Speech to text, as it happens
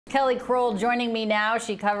Kelly Crull joining me now.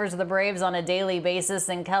 She covers the Braves on a daily basis.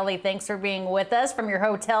 And Kelly, thanks for being with us from your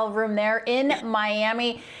hotel room there in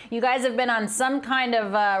Miami. You guys have been on some kind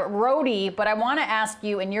of roadie, but I want to ask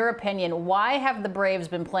you, in your opinion, why have the Braves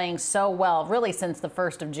been playing so well, really since the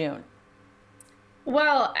 1st of June?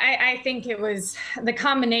 Well, I think it was the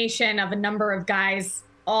combination of a number of guys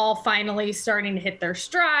all finally starting to hit their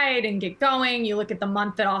stride and get going. You look at the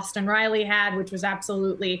month that Austin Riley had, which was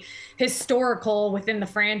absolutely historical within the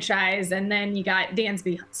franchise. And then you got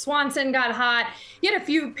Dansby Swanson got hot. You had a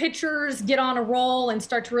few pitchers get on a roll and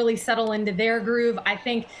start to really settle into their groove. I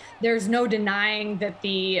think there's no denying that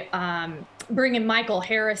the bringing Michael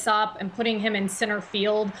Harris up and putting him in center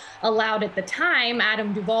field allowed at the time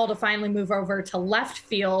Adam Duvall to finally move over to left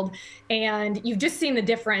field. And you've just seen the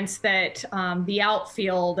difference that the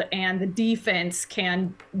outfield and the defense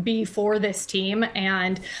can be for this team.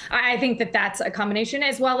 And I think that that's a combination,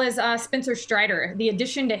 as well as Spencer Strider. The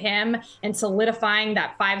addition to him and solidifying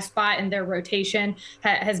that 5 spot in their rotation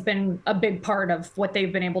has been a big part of what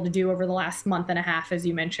they've been able to do over the last month and a half, as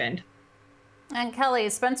you mentioned. And Kelly,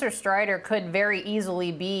 Spencer Strider could very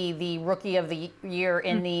easily be the Rookie of the Year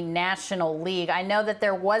in the National League. I know that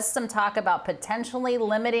there was some talk about potentially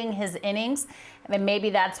limiting his innings, and maybe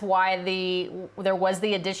that's why there was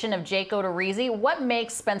the addition of Jake Odorizzi. What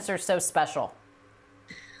makes Spencer so special?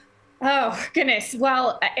 Oh, goodness.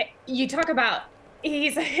 Well, you talk about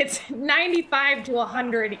it's 95 to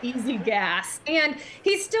 100 easy gas, and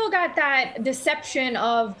he's still got that deception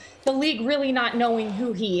of the league really not knowing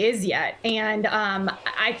who he is yet. And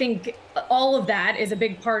I think all of that is a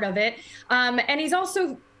big part of it. And he's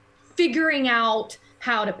also figuring out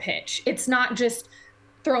how to pitch. It's not just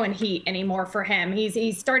throwing heat anymore for him.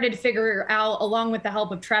 He's started to figure out, along with the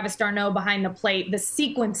help of Travis d'Arnaud behind the plate, the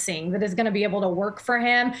sequencing that is going to be able to work for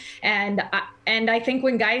him. And I think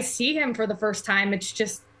when guys see him for the first time, it's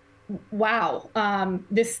just, wow,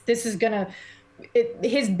 this is going to,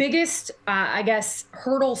 his biggest, I guess,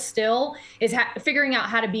 hurdle still is figuring out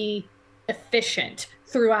how to be efficient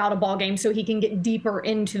throughout a ball game so he can get deeper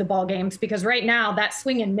into the ball games, because right now that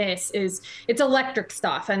swing and miss it's electric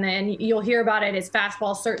stuff. And then you'll hear about it as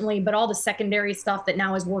fastball, certainly, but all the secondary stuff that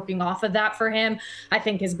now is working off of that for him, I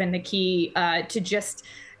think has been the key to just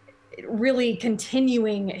really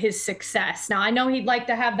continuing his success. Now, I know he'd like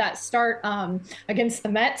to have that start against the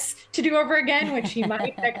Mets to do over again, which he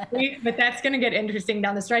might next week, but that's going to get interesting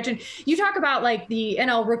down the stretch. And you talk about like the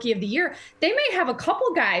NL Rookie of the Year, they may have a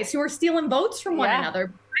couple guys who are stealing votes from one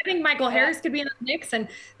another. I think Michael Harris could be in the mix, and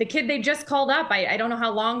the kid they just called up, I don't know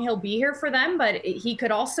how long he'll be here for them, but he could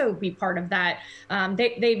also be part of that.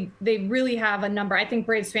 They really have a number. I think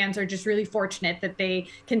Braves fans are just really fortunate that they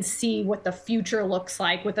can see what the future looks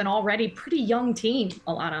like with an already pretty young team,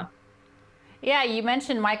 Alana. Yeah, you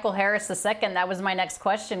mentioned Michael Harris II. That was my next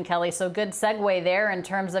question, Kelly. So good segue there in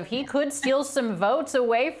terms of he could steal some votes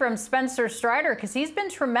away from Spencer Strider, because he's been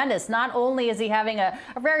tremendous. Not only is he having a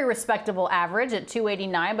very respectable average at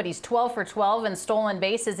 289, but he's 12 for 12 in stolen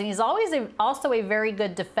bases, and he's always also a very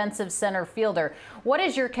good defensive center fielder. What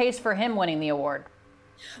is your case for him winning the award?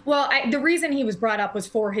 Well, the reason he was brought up was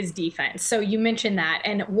for his defense. So you mentioned that,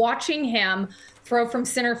 and watching him throw from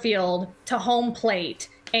center field to home plate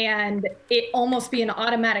and it almost be an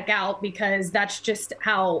automatic out, because that's just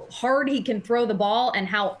how hard he can throw the ball and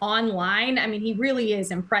how online. I mean, he really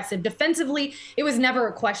is impressive. Defensively, it was never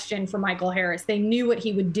a question for Michael Harris. They knew what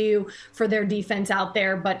he would do for their defense out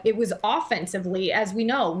there, but it was offensively, as we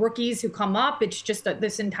know, rookies who come up, it's just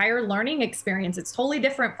this entire learning experience. It's totally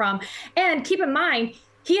different from, and keep in mind,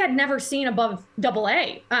 he had never seen above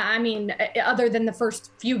AA. I mean, other than the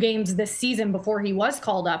first few games this season before he was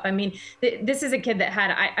called up. I mean, this is a kid that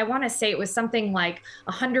had, I want to say it was something like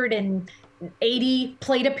 180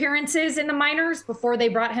 plate appearances in the minors before they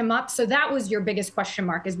brought him up. So that was your biggest question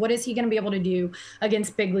mark, is what is he going to be able to do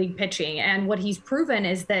against big league pitching? And what he's proven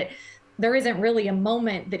is that there isn't really a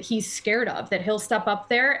moment that he's scared of, that he'll step up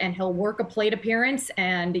there and he'll work a plate appearance,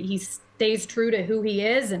 and he stays true to who he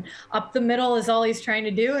is, and up the middle is all he's trying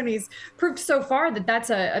to do. And he's proved so far that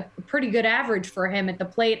that's a pretty good average for him at the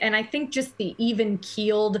plate. And I think just the even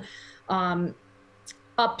keeled,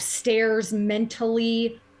 upstairs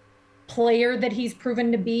mentally player that he's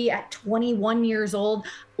proven to be at 21 years old.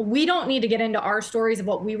 We don't need to get into our stories of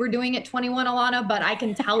what we were doing at 21, Alana, but I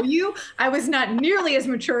can tell you I was not nearly as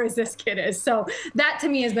mature as this kid is. So that to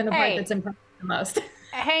me has been the part that's impressed the most.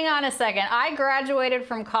 Hang on a second. I graduated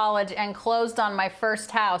from college and closed on my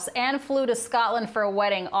first house and flew to Scotland for a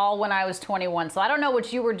wedding all when I was 21. So I don't know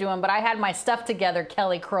what you were doing, but I had my stuff together,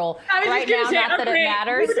 Kelly Crull. Right now, not that it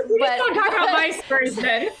matters. We just don't talk about my stories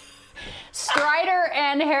then. Strider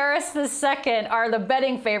and Harris II are the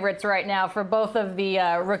betting favorites right now for both of the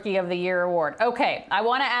Rookie of the Year award. Okay, I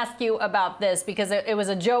want to ask you about this because it was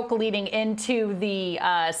a joke leading into the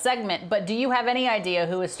segment, but do you have any idea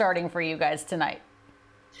who is starting for you guys tonight?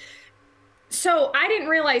 So I didn't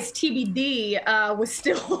realize TBD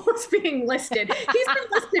was being listed. He's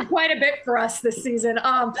been listed quite a bit for us this season.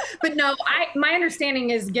 But no, my understanding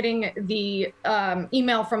is getting the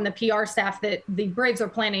email from the PR staff that the Braves are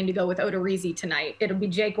planning to go with Odorizzi tonight. It'll be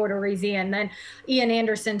Jake Odorizzi, and then Ian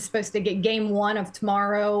Anderson's supposed to get game 1 of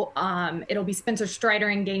tomorrow. It'll be Spencer Strider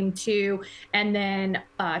in game 2, and then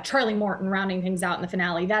Charlie Morton rounding things out in the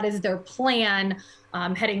finale. That is their plan.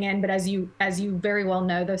 Heading in, but as you very well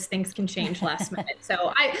know, those things can change last minute.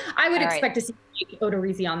 So I would expect to see Jake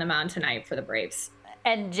Odorizzi on the mound tonight for the Braves.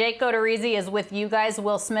 And Jake Odorizzi is with you guys.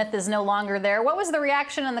 Will Smith is no longer there. What was the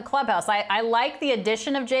reaction in the clubhouse? I like the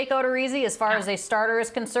addition of Jake Odorizzi as far as a starter is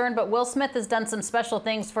concerned, but Will Smith has done some special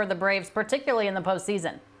things for the Braves, particularly in the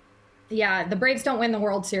postseason. Yeah, the Braves don't win the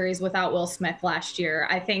World Series without Will Smith last year.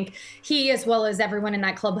 I think he, as well as everyone in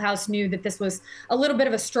that clubhouse, knew that this was a little bit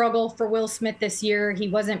of a struggle for Will Smith this year. He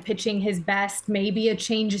wasn't pitching his best. Maybe a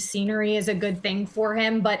change of scenery is a good thing for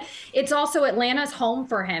him, but it's also Atlanta's home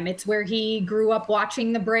for him. It's where he grew up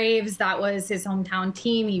watching the Braves. That was his hometown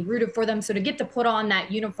team. He rooted for them. So to get to put on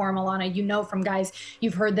that uniform, Alana, you know from guys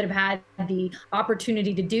you've heard that have had the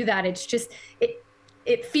opportunity to do that, it's just,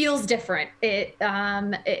 it feels different.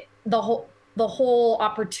 The whole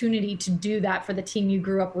opportunity to do that for the team you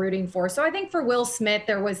grew up rooting for. So I think for Will Smith,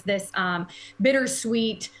 there was this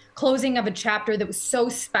bittersweet closing of a chapter that was so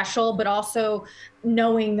special, but also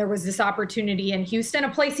knowing there was this opportunity in Houston, a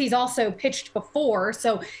place he's also pitched before.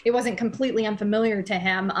 So it wasn't completely unfamiliar to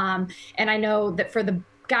him. And I know that for the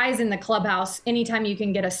guys in the clubhouse, anytime you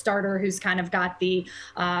can get a starter who's kind of got the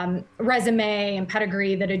resume and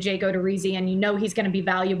pedigree that a Jake Odorizzi, and you know he's going to be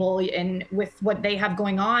valuable, and with what they have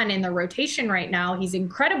going on in the rotation right now, he's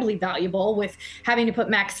incredibly valuable with having to put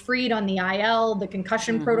Max Fried on the IL, the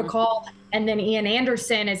concussion protocol, and then Ian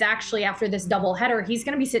Anderson is actually, after this doubleheader, he's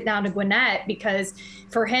going to be sitting down to Gwinnett because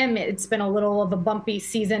for him, it's been a little of a bumpy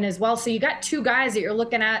season as well. So you got two guys that you're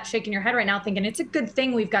looking at, shaking your head right now, thinking it's a good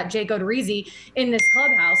thing we've got Jake Odorizzi in this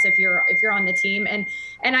clubhouse if you're on the team. And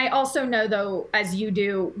I also know, though, as you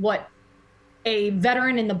do, what a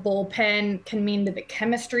veteran in the bullpen can mean to the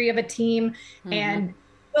chemistry of a team. And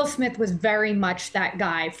Will Smith was very much that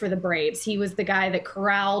guy for the Braves. He was the guy that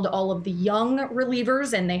corralled all of the young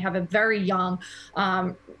relievers, and they have a very young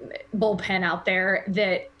bullpen out there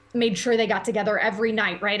that made sure they got together every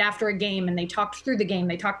night right after a game, and they talked through the game.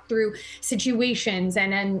 They talked through situations,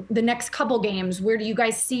 and then the next couple games, where do you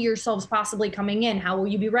guys see yourselves possibly coming in? How will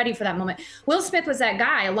you be ready for that moment? Will Smith was that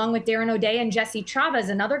guy, along with Darren O'Day and Jesse Chavez,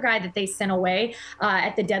 another guy that they sent away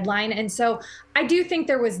at the deadline. And so I do think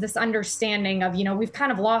there was this understanding of, we've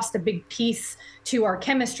kind of lost a big piece to our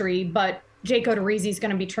chemistry, but Jake Odorizzi is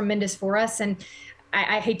going to be tremendous for us. And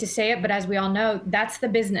I hate to say it, but as we all know, that's the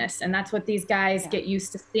business, and that's what these guys get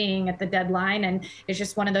used to seeing at the deadline. And it's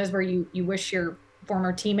just one of those where you wish your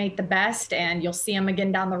former teammate the best, and you'll see him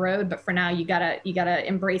again down the road. But for now, you gotta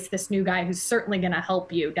embrace this new guy who's certainly going to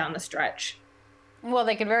help you down the stretch. Well,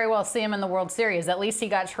 they could very well see him in the World Series. At least he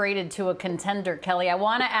got traded to a contender, Kelly. I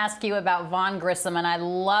want to ask you about Vaughn Grissom, and I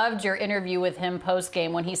loved your interview with him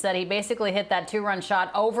post-game when he said he basically hit that 2-run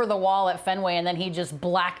shot over the wall at Fenway, and then he just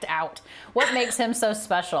blacked out. What makes him so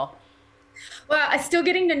special? Well, I'm still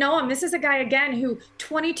getting to know him. This is a guy, again, who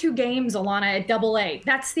 22 games, Alana, at Double-A.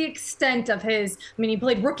 That's the extent of his, he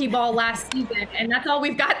played rookie ball last season, and that's all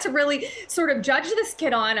we've got to really sort of judge this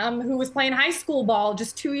kid on, who was playing high school ball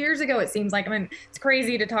just 2 years ago, it seems like. It's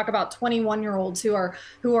crazy to talk about 21-year-olds who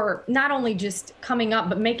are not only just coming up,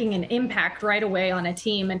 but making an impact right away on a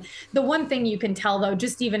team. And the one thing you can tell, though,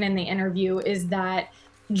 just even in the interview, is that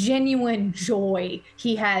genuine joy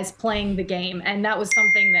he has playing the game. And that was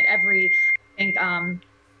something that every,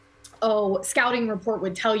 scouting report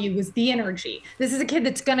would tell you, was the energy. This is a kid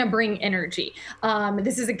that's going to bring energy.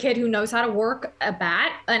 This is a kid who knows how to work an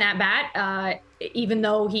at-bat, even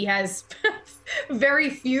though he has very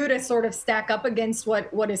few to sort of stack up against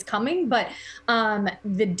what is coming. But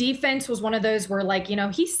the defense was one of those where,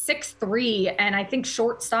 he's 6'3", and I think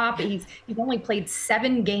shortstop, he's only played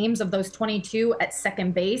 7 games of those 22 at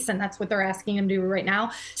second base, and that's what they're asking him to do right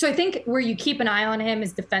now. So I think where you keep an eye on him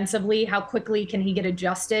is defensively, how quickly can he get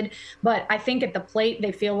adjusted. But I think at the plate,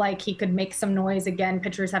 they feel like he could make some noise. Again,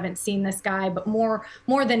 pitchers haven't seen this guy, but more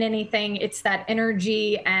than anything, it's that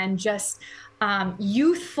energy and just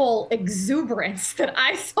youthful exuberance that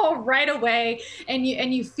I saw right away, and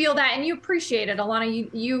you feel that and you appreciate it. Alana,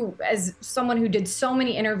 you as someone who did so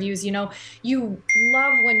many interviews, you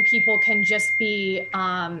love when people can just be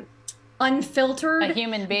unfiltered, a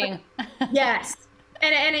human being. Yes.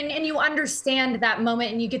 And you understand that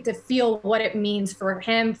moment, and you get to feel what it means for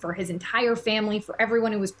him, for his entire family, for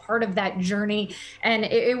everyone who was part of that journey. And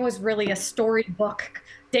it was really a storybook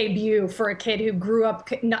debut for a kid who grew up,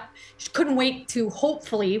 couldn't wait to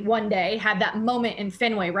hopefully one day have that moment in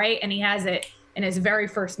Fenway, right? And he has it in his very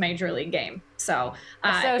first major league game. So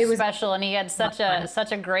it was special, and he had such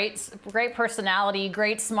a great personality,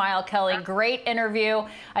 great smile, Kelly, great interview.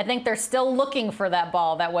 I think they're still looking for that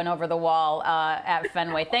ball that went over the wall at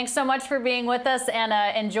Fenway. Thanks so much for being with us, and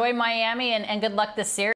enjoy Miami, and good luck this series.